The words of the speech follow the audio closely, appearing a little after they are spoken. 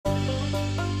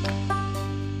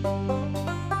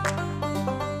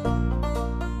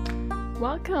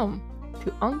Welcome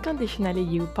to Unconditionally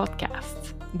You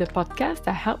podcast, the podcast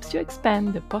that helps you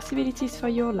expand the possibilities for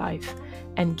your life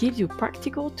and gives you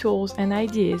practical tools and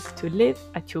ideas to live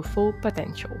at your full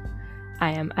potential.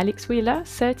 I am Alex Wheeler,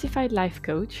 certified life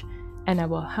coach, and I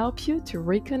will help you to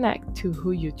reconnect to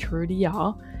who you truly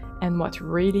are and what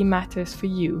really matters for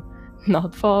you,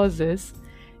 not for others.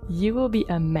 You will be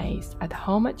amazed at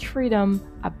how much freedom,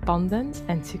 abundance,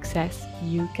 and success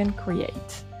you can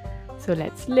create. So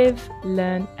let's live,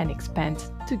 learn, and expand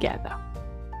together.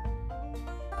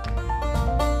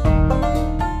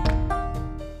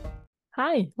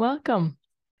 Hi, welcome.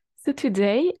 So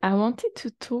today I wanted to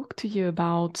talk to you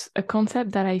about a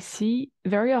concept that I see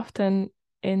very often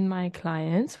in my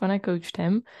clients when I coach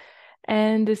them,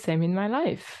 and the same in my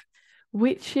life,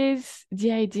 which is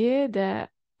the idea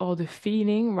that, or the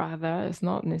feeling rather, it's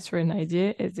not necessarily an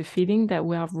idea, it's the feeling that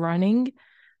we are running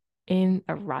in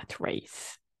a rat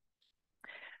race.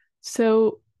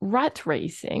 So rat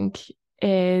racing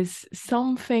is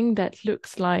something that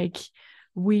looks like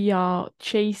we are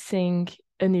chasing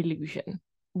an illusion.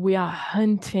 We are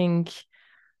hunting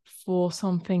for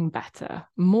something better,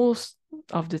 most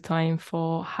of the time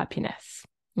for happiness.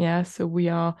 Yeah, so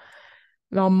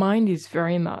our mind is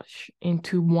very much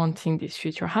into wanting this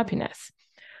future happiness.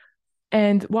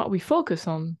 And what we focus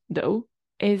on, though,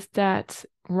 is that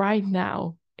right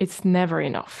now, it's never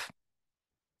enough.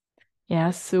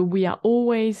 Yeah, so we are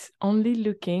always only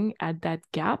looking at that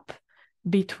gap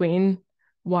between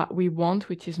what we want,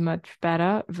 which is much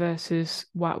better, versus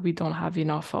what we don't have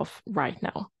enough of right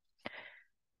now.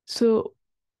 So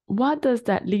what does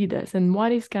that lead us, and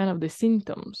what is kind of the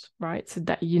symptoms, right? So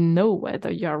that you know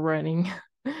whether you're running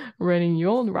your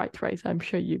own rat race. I'm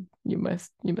sure you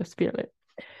must feel it.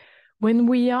 When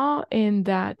we are in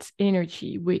that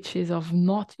energy, which is of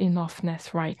not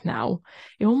enoughness right now,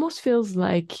 it almost feels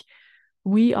like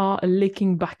we are a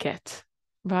leaking bucket,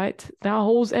 right? There are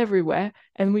holes everywhere,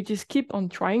 and we just keep on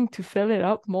trying to fill it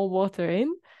up, more water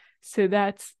in, so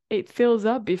that it fills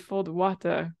up before the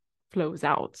water flows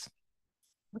out.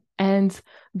 And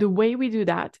the way we do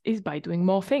that is by doing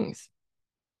more things.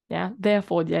 Yeah,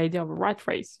 therefore the idea of a rat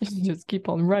race, you just keep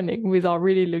on running without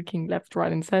really looking left,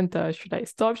 right, and center. Should I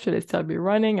stop? Should I still be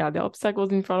running? Are there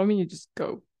obstacles in front of me? You just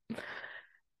go.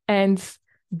 And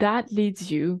that leads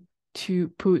you to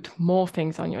put more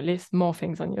things on your list, more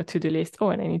things on your to-do list.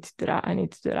 Oh, and I need to do that. I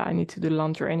need to do that. I need to do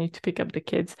laundry. I need to pick up the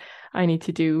kids. I need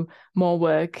to do more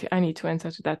work. I need to answer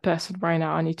to that person right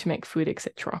now. I need to make food,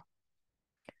 etc.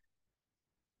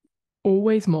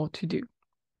 Always more to do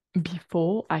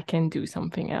before I can do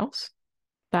something else.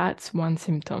 That's one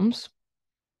symptom.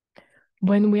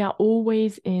 When we are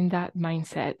always in that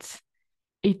mindset,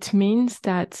 it means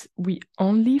that we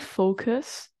only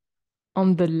focus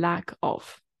on the lack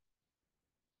of.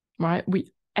 Right?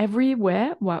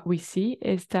 Everywhere what we see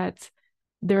is that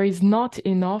there is not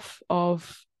enough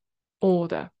of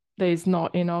order. There is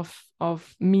not enough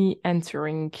of me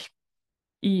answering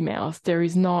emails. There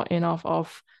is not enough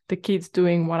of the kids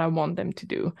doing what I want them to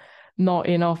do. Not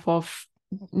enough of,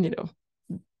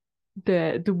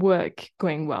 the work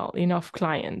going well, enough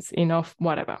clients, enough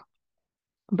whatever.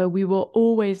 But we will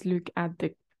always look at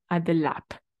the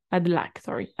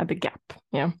gap.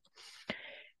 Yeah.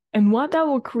 And what that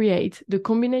will create, the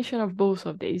combination of both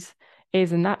of these,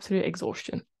 is an absolute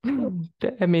exhaustion.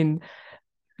 I mean,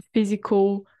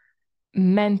 physical,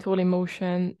 mental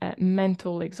exhaustion,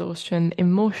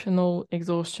 emotional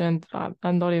exhaustion.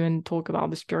 I'm not even talk about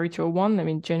the spiritual one. I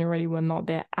mean, generally, we're not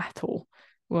there at all.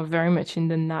 We're very much in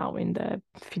the now, in the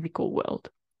physical world.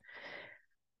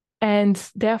 And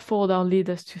therefore, that'll lead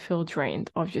us to feel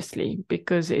drained, obviously,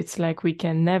 because it's like we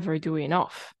can never do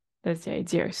enough. That's the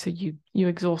idea. So you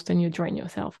exhaust and you drain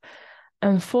yourself.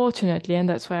 Unfortunately, and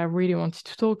that's why I really wanted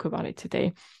to talk about it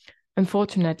today.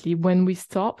 Unfortunately, when we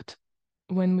stop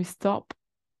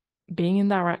being in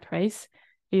that rat race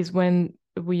is when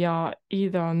we are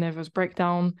either on nervous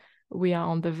breakdown, we are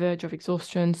on the verge of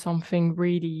exhaustion, something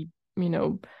really,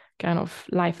 kind of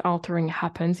life-altering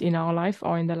happens in our life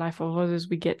or in the life of others,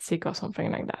 we get sick or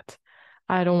something like that.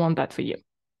 I don't want that for you.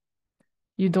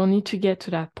 You don't need to get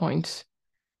to that point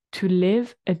to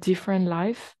live a different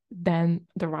life than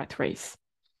the rat race.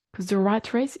 Because the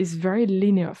rat race is very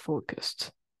linear focused,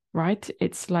 right?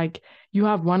 It's like you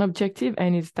have one objective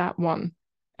and it's that one.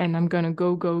 And I'm going to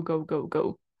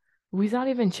go, without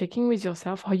even checking with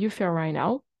yourself how you feel right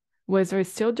now, whether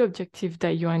it's still the objective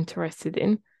that you're interested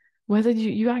in, whether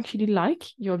you actually like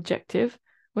your objective,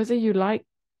 whether you like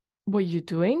what you're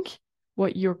doing,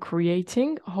 what you're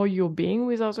creating, how you're being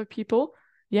with other people.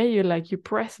 Yeah, you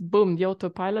press, boom, the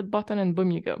autopilot button and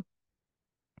boom, you go.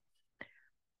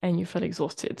 and you feel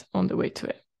exhausted on the way to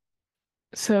it.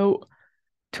 So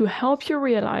to help you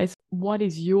realize what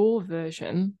is your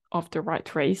version of the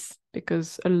rat race,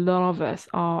 because a lot of us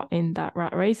are in that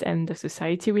rat race, and the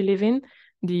society we live in,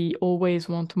 the always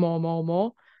want more, more,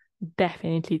 more,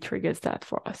 definitely triggers that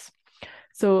for us.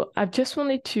 So I just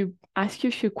wanted to ask you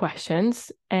a few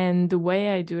questions, and the way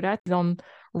I do that is on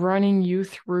running you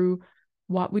through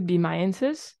what would be my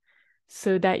answers,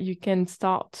 so that you can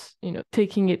start,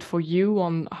 taking it for you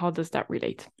on how does that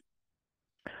relate.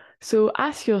 So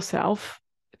ask yourself,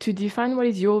 to define what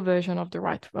is your version of the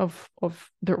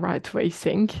right way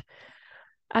think,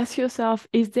 ask yourself,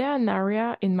 is there an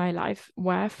area in my life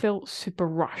where I feel super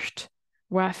rushed,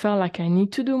 where I feel like I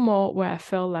need to do more, where I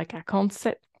feel like I can't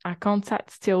sit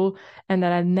still, and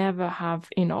that I never have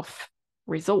enough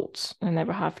results, I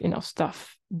never have enough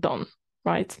stuff done,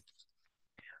 right?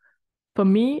 For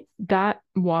me, that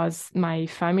was my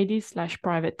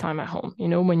family/private time at home.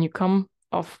 When you come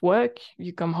off work,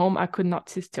 you come home, I could not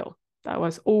sit still. I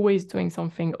was always doing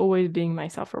something, always being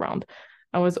myself around.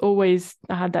 I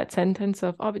had that sentence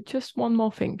of, but just one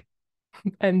more thing.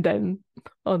 And then,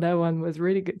 that one was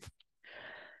really good.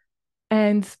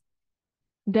 And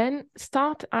then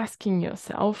start asking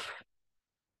yourself,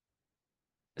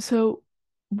 so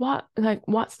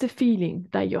what's the feeling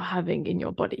that you're having in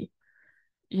your body?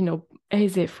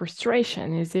 Is it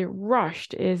frustration? Is it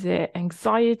rushed? Is it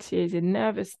anxiety? Is it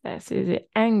nervousness? Is it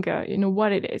anger?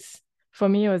 What it is. For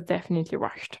me, it was definitely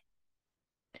rushed.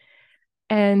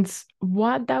 And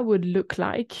what that would look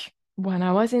like when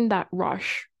I was in that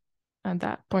rush at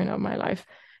that point of my life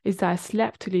is that I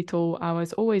slept too little. I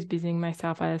was always busying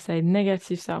myself, as I say,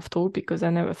 negative self-talk, because I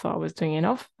never thought I was doing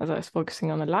enough, as I was focusing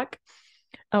on the lack.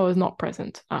 I was not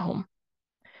present at home.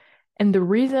 And the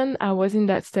reason I was in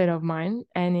that state of mind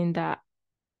and in that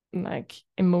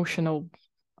emotional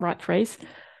rat race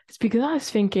is because I was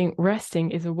thinking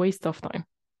resting is a waste of time.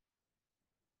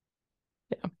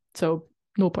 Yeah. So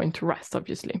no point to rest,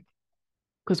 obviously,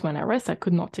 because when I rest, I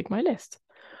could not take my list.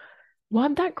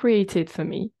 What that created for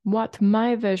me, what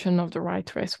my version of the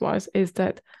rat race was, is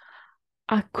that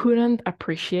I couldn't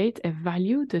appreciate and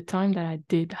value the time that I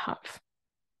did have.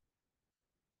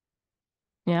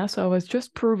 Yeah, so I was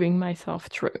just proving myself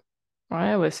true,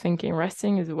 right? I was thinking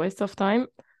resting is a waste of time.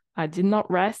 I did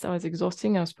not rest. I was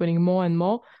exhausting. I was putting more and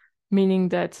more, meaning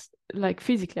that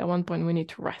physically at one point we need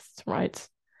to rest, right?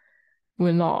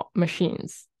 We're not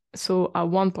machines. So at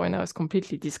one point I was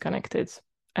completely disconnected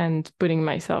and putting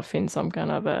myself in some kind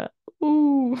of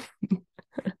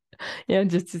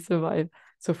just to survive.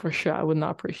 So for sure, I would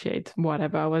not appreciate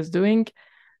whatever I was doing,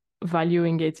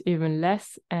 valuing it even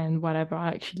less, and whatever I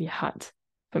actually had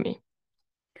for me.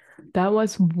 That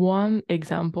was one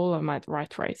example of my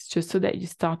rat race, just so that you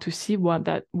start to see what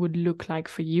that would look like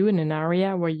for you in an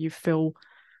area where you feel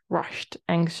rushed,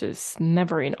 anxious,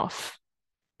 never enough.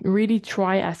 Really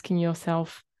try asking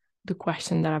yourself the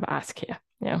question that I've asked here.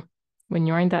 Yeah. When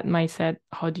you're in that mindset,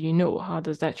 how do you know? How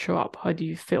does that show up? How do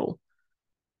you feel?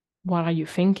 What are you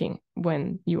thinking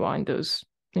when you are in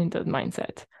that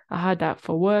mindset? I had that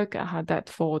for work. I had that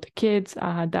for the kids.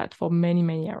 I had that for many,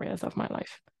 many areas of my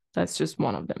life. That's just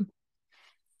one of them.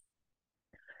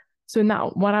 So now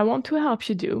what I want to help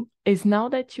you do is, now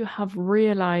that you have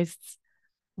realized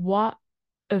what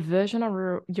a version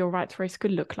of your rat race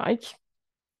could look like,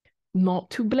 not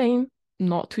to blame,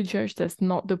 not to judge. That's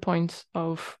not the point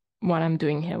of what I'm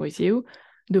doing here with you.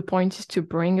 The point is to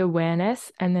bring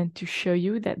awareness and then to show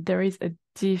you that there is a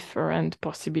different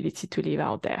possibility to live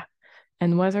out there,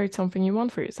 and whether it's something you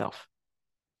want for yourself,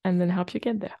 and then help you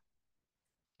get there.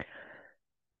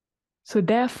 So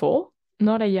therefore,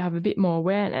 now that you have a bit more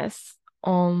awareness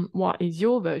on what is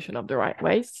your version of the right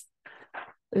ways,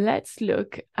 let's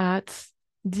look at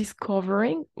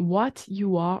discovering what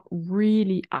you are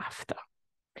really after.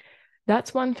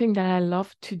 That's one thing that I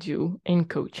love to do in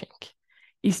coaching,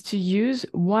 is to use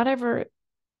whatever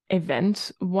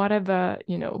events, whatever,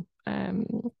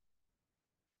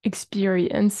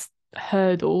 experience,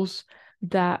 hurdles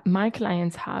that my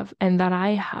clients have and that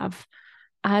I have,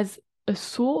 as a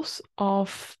source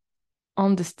of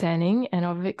understanding and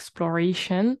of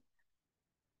exploration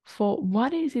for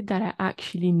what is it that I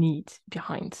actually need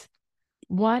behind.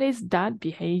 What is that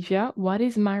behavior? What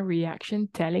is my reaction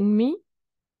telling me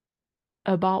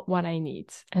about what I need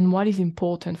and what is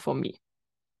important for me?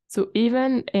 So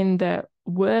even in the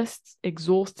worst,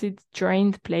 exhausted,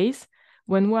 drained place,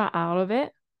 when we're out of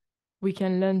it, we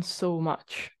can learn so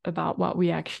much about what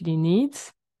we actually need,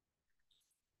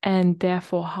 and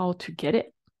therefore how to get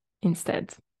it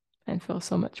instead, and feel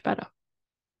so much better.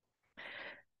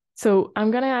 So I'm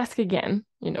going to ask again,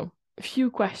 a few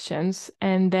questions,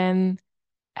 and then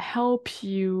help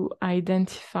you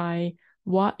identify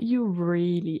what you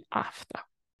really after.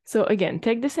 So again,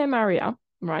 take the same area,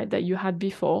 right, that you had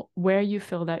before, where you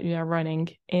feel that you are running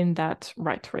in that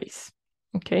rat race.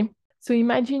 Okay. So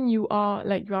imagine you are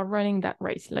running that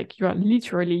race, like you are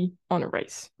literally on a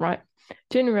race, right?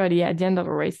 Generally, at the end of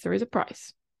a race, there is a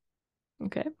prize,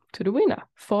 okay, to the winner,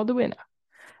 for the winner.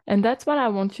 And that's what I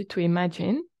want you to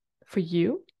imagine for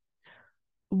you.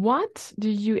 What do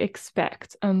you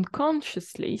expect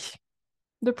unconsciously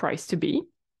the prize to be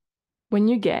when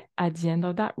you get at the end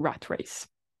of that rat race?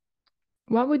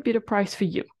 What would be the prize for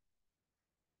you?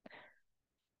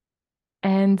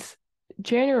 And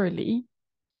generally,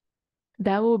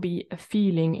 that will be a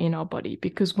feeling in our body,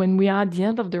 because when we are at the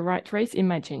end of the rat race,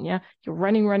 imagine, yeah, you're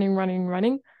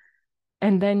running,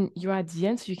 and then you're at the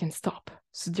end, so you can stop.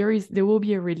 So there will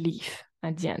be a relief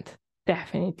at the end.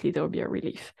 Definitely there will be a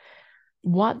relief.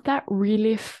 What that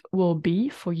relief will be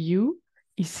for you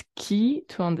is key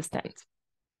to understand,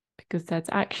 because that's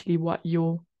actually what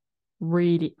you're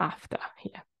really after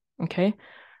here. Okay.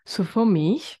 So for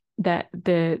me, that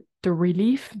the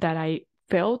relief that I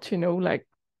felt, like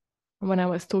when I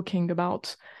was talking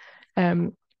about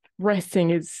resting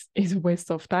is a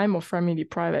waste of time, or family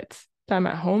private time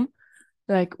at home.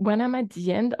 Like when I'm at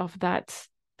the end of that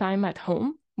time at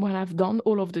home, when I've done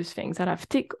all of those things and I've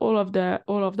ticked all of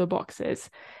the boxes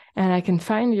and I can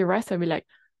finally rest, I'll be like,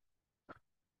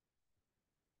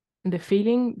 the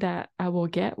feeling that I will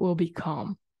get will be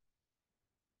calm.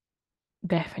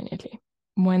 Definitely.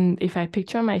 If I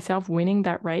picture myself winning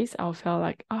that race, I'll feel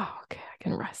like, oh, okay, I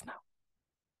can rest now.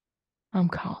 I'm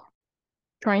calm.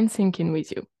 Try and sink in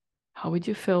with you. How would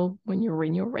you feel when you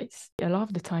win your race? A lot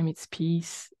of the time it's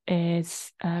peace,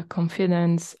 it's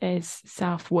confidence, it's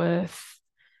self-worth.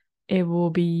 It will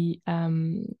be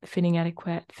feeling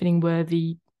adequate, feeling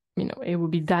worthy. It will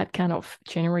be that kind of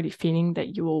generally feeling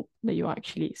that you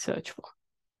actually search for.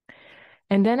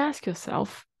 And then ask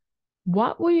yourself,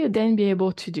 what will you then be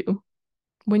able to do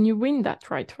when you win that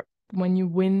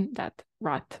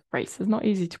rat race? It's not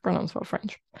easy to pronounce for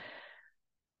French.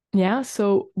 Yeah,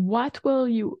 so what will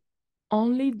you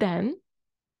only then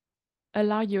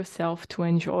allow yourself to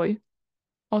enjoy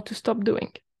or to stop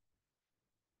doing?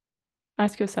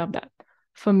 Ask yourself that.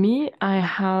 For me, I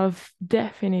have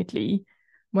definitely,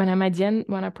 when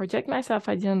I project myself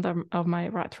at the end of my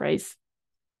rat race,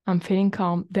 I'm feeling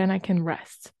calm, then I can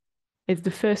rest. It's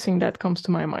the first thing that comes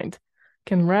to my mind. I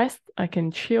can rest, I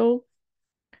can chill,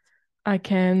 I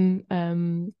can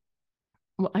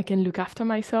look after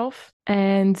myself,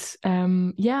 and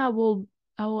I will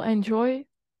enjoy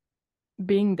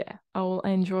being there. I will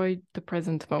enjoy the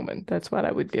present moment. That's what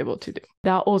I would be able to do.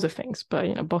 There are other things,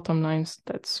 but bottom lines,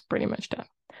 that's pretty much that.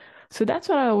 So that's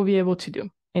what I will be able to do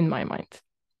in my mind,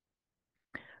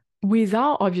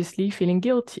 without obviously feeling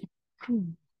guilty.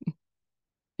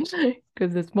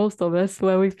 Because it's most of us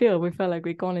where we feel like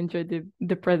we can't enjoy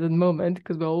the present moment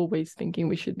because we're always thinking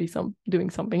we should be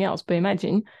doing something else. But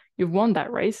imagine you've won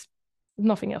that race, there's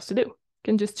nothing else to do. You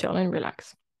can just chill and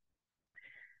relax.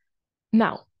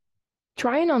 Now,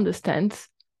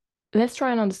 let's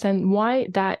try and understand why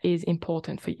that is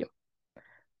important for you.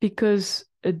 Because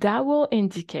that will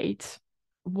indicate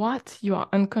what you are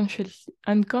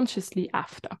unconsciously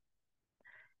after.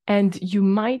 And you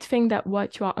might think that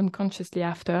what you are unconsciously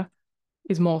after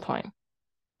is more time,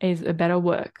 is a better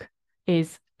work,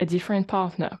 is a different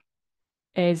partner,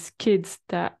 is kids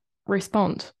that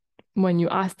respond when you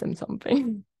ask them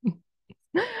something,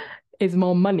 is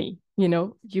more money.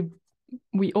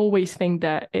 We always think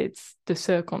that it's the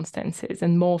circumstances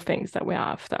and more things that we're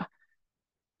after,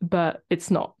 but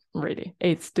it's not really.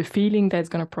 It's the feeling that's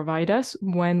going to provide us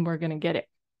when we're going to get it.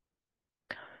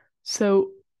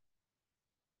 So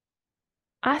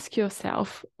ask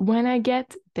yourself, when I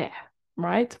get there,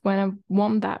 right? When I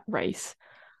won that race,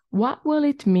 what will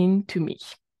it mean to me?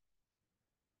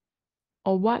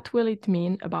 Or what will it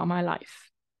mean about my life?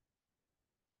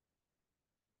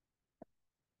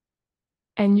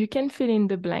 And you can fill in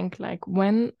the blank, like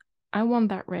when I won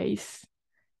that race,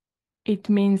 it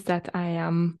means that I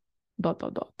am ...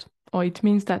 or it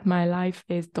means that my life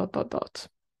is ...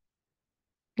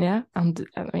 Yeah, and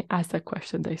I mean, ask that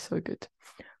question, they're so good.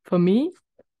 For me,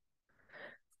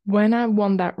 when I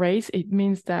won that race, it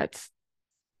means that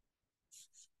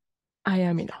I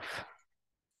am enough.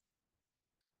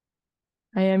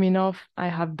 I am enough, I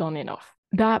have done enough.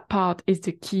 That part is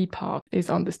the key part, is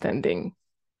understanding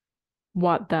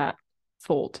what that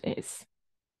thought is,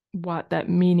 what that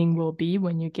meaning will be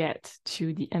when you get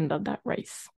to the end of that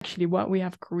race. Actually, what we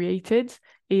have created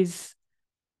is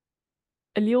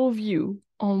a little view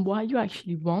on what you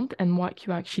actually want and what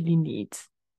you actually need.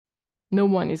 No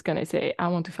one is going to say, I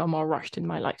want to feel more rushed in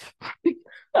my life.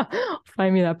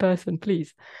 Find me that person,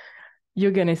 please.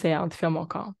 You're going to say, I want to feel more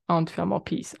calm. I want to feel more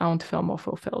peace. I want to feel more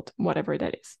fulfilled, whatever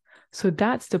that is. So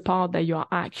that's the part that you are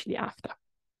actually after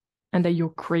and that you're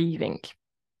craving.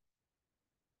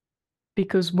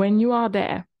 Because when you are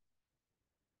there,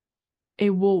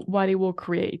 what it will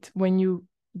create when you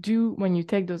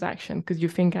take those actions because you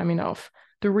think I'm enough,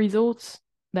 the results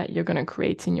that you're going to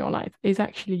create in your life is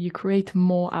actually you create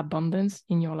more abundance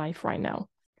in your life right now.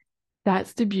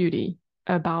 That's the beauty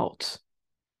about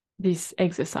this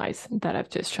exercise that I've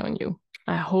just shown you.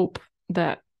 I hope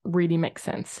that really makes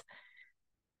sense,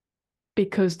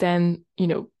 because then,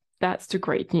 that's the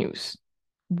great news.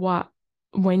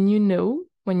 When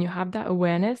you have that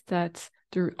awareness that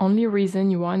the only reason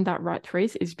you are in that rat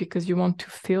race is because you want to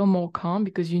feel more calm,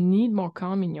 because you need more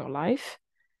calm in your life,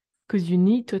 because you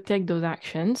need to take those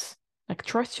actions. Like,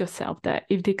 trust yourself that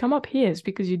if they come up here, it's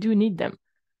because you do need them.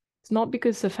 It's not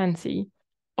because they're fancy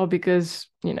or because,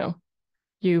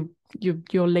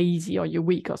 you're lazy or you're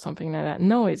weak or something like that.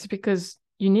 No, it's because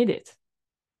you need it.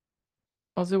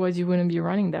 Otherwise, you wouldn't be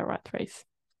running that rat race.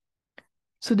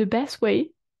 So the best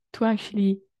way to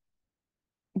actually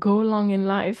go along in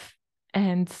life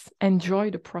and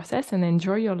enjoy the process and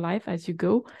enjoy your life as you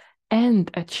go and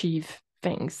achieve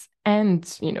things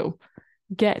and,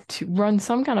 get to run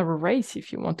some kind of a race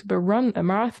if you want to, but run a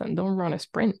marathon, don't run a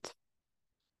sprint.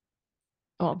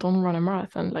 Or don't run a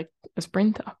marathon like a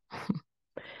sprinter.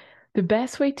 The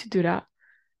best way to do that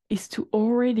is to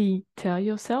already tell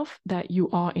yourself that you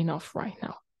are enough right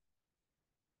now.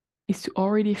 Is to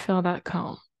already feel that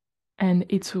calm. And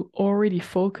it's to already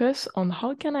focus on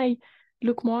how can I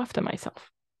look more after myself?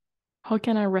 How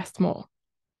can I rest more?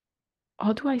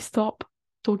 How do I stop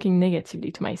talking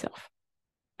negatively to myself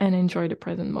and enjoy the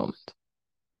present moment?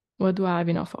 What do I have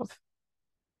enough of?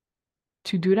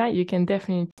 To do that, you can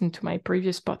definitely listen to my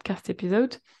previous podcast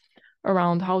episode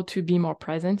around how to be more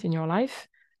present in your life.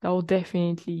 That will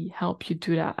definitely help you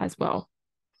do that as well.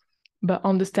 But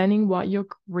understanding what you're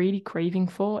really craving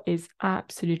for is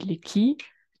absolutely key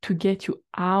to get you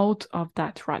out of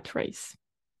that rat race,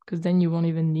 because then you won't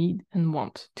even need and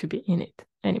want to be in it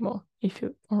anymore. If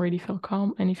you already feel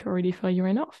calm and if you already feel you're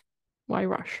enough, why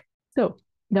rush? So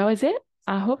that was it.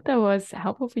 I hope that was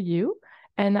helpful for you.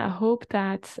 And I hope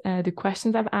that the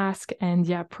questions I've asked and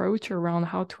the approach around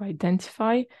how to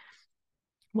identify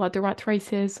what the rat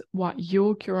race is, what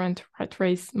your current rat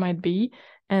race might be,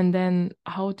 and then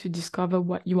how to discover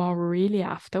what you are really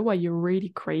after, what you're really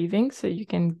craving, so you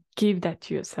can give that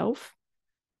to yourself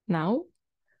now,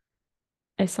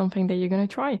 is something that you're going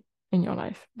to try in your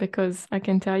life. Because I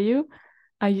can tell you,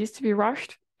 I used to be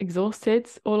rushed, exhausted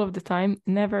all of the time,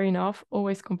 never enough,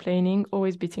 always complaining,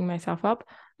 always beating myself up.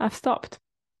 I've stopped.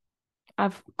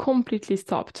 I've completely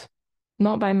stopped.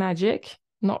 Not by magic,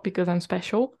 not because I'm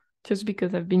special, just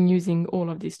because I've been using all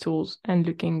of these tools and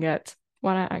looking at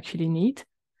what I actually need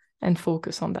and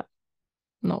focus on that,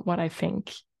 not what I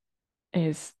think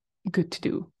is good to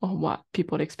do or what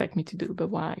people expect me to do, but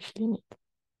what I actually need.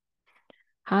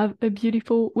 Have a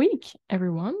beautiful week,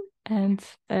 everyone, and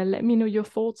let me know your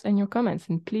thoughts and your comments.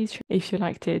 And please, if you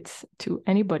liked it, to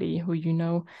anybody who you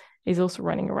know is also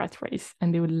running a rat race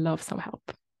and they would love some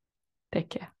help. Take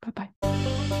care. Bye-bye.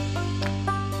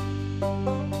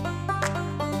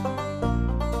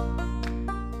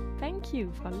 Thank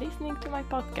you for listening to my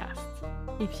podcast.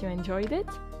 If you enjoyed it,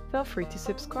 feel free to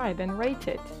subscribe and rate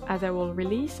it, as I will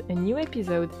release a new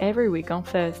episode every week on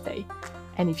Thursday.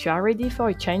 And if you are ready for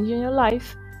a change in your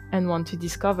life and want to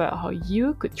discover how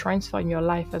you could transform your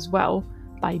life as well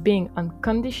by being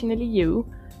unconditionally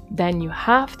you, then you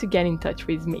have to get in touch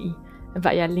with me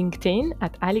via LinkedIn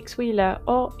at Alex Wheeler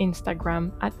or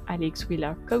Instagram at Alex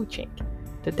Wheeler Coaching.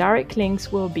 The direct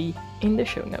links will be in the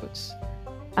show notes.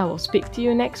 I will speak to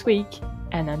you next week,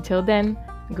 and until then,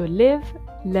 go live,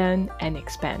 learn, and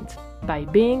expand by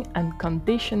being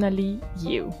unconditionally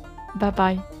you.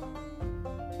 Bye-bye.